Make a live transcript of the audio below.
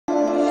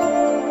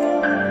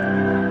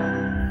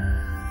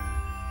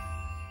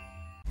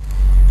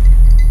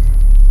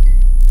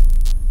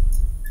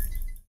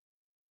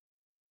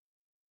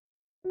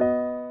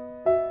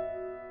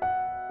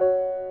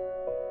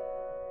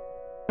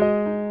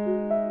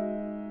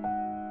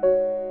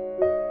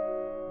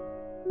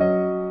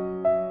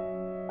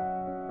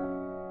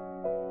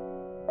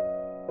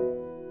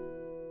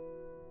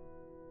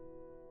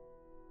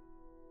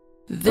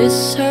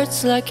This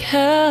hurts like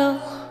hell,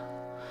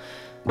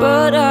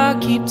 but I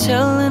keep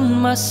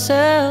telling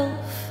myself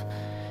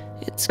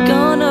it's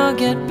gonna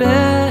get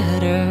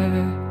better,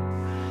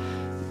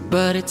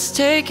 but it's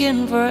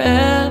taking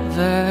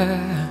forever.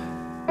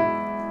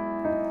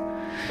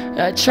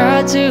 I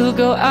try to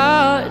go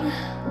out,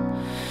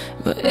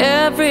 but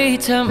every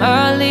time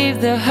I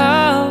leave the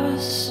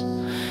house,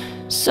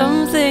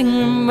 something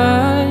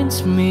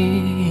reminds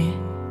me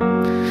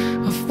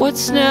of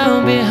what's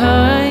now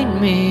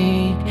behind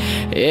me.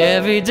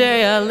 Every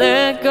day I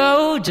let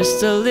go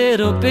just a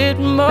little bit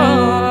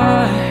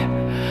more,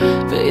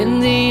 but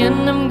in the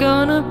end I'm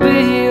gonna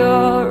be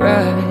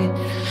alright.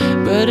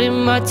 But it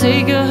might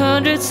take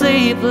 100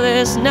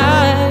 sleepless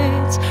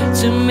nights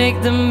to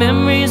make the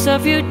memories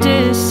of you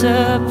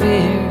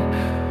disappear.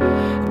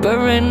 But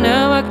right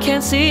now I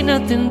can't see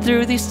nothing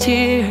through these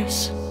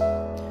tears.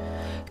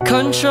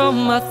 Control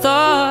my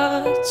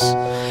thoughts,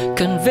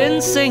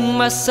 convincing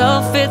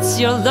myself it's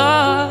your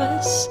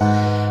loss.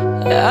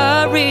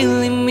 I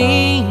really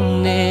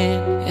mean it,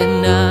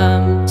 and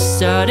I'm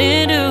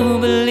starting to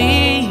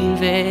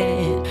believe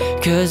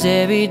it. 'Cause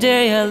every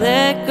day I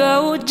let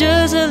go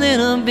just a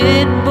little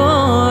bit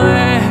more.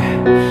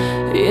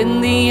 In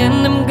the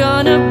end I'm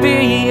gonna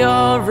be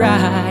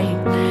alright,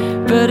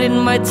 but it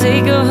might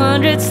take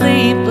 100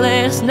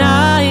 sleepless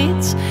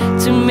nights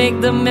to make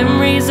the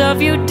memories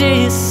of you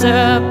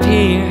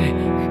disappear.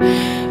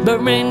 But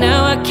right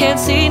now I can't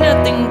see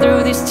nothing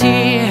through these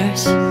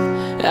tears.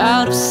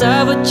 Out of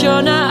sight, but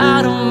you're not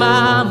out of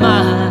my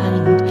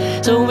mind.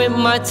 So it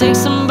might take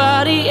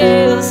somebody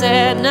else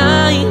at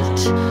night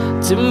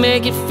to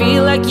make it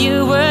feel like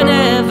you were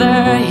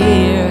never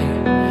here.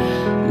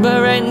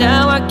 But right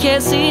now I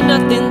can't see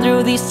nothing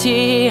through these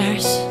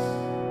tears.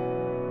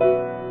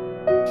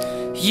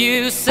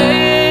 You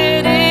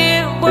said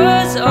it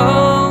was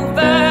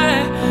over,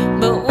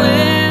 but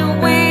when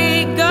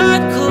we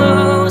got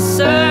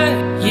closer,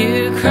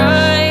 you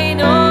cried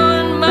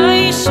on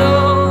my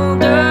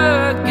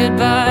shoulder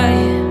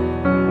goodbye.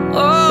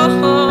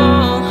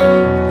 Oh,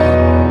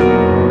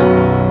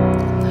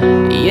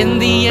 in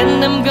the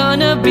end I'm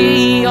gonna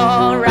be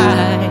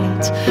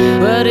alright,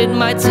 but it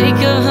might take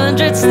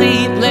 100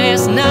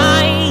 sleepless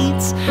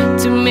nights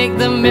to make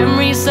the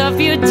memories of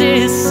you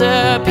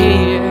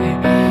disappear.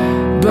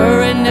 But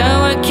right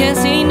now I can't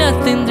see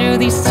nothing through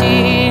these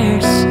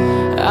tears.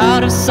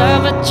 Out of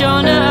sight, but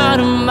you're not out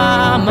of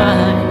my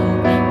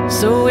mind.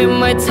 So it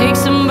might take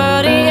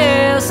somebody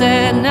else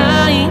at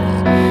night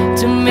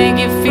to make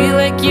it feel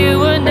like you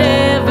were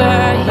never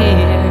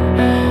here.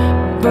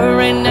 But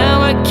right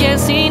now I can't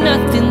see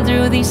nothing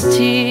through these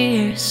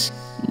tears.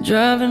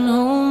 Driving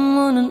home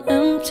on an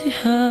empty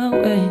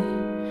highway,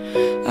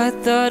 I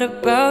thought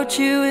about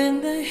you and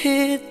I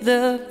hit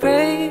the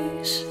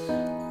brakes.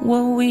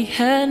 What we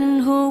had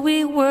and who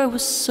we were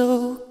was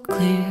so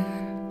clear,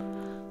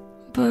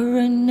 but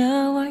right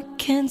now I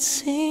can't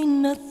see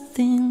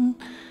nothing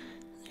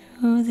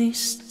through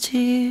these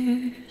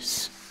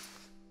tears.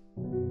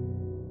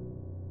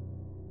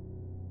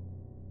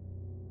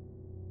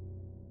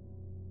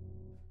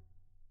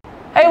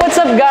 Hey, what's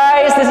up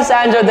guys? This is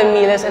Anjo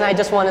Damiles and I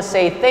just want to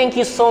say thank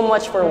you so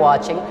much for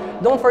watching.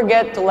 Don't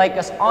forget to like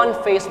us on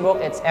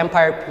Facebook, it's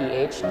Empire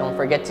PH. Don't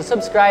forget to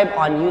subscribe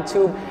on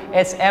YouTube,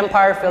 it's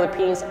Empire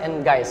Philippines.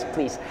 And guys,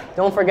 please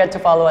don't forget to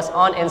follow us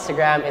on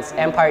Instagram, it's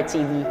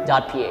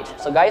empiretv.ph.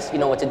 So guys, you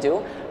know what to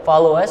do.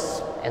 Follow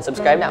us and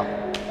subscribe now.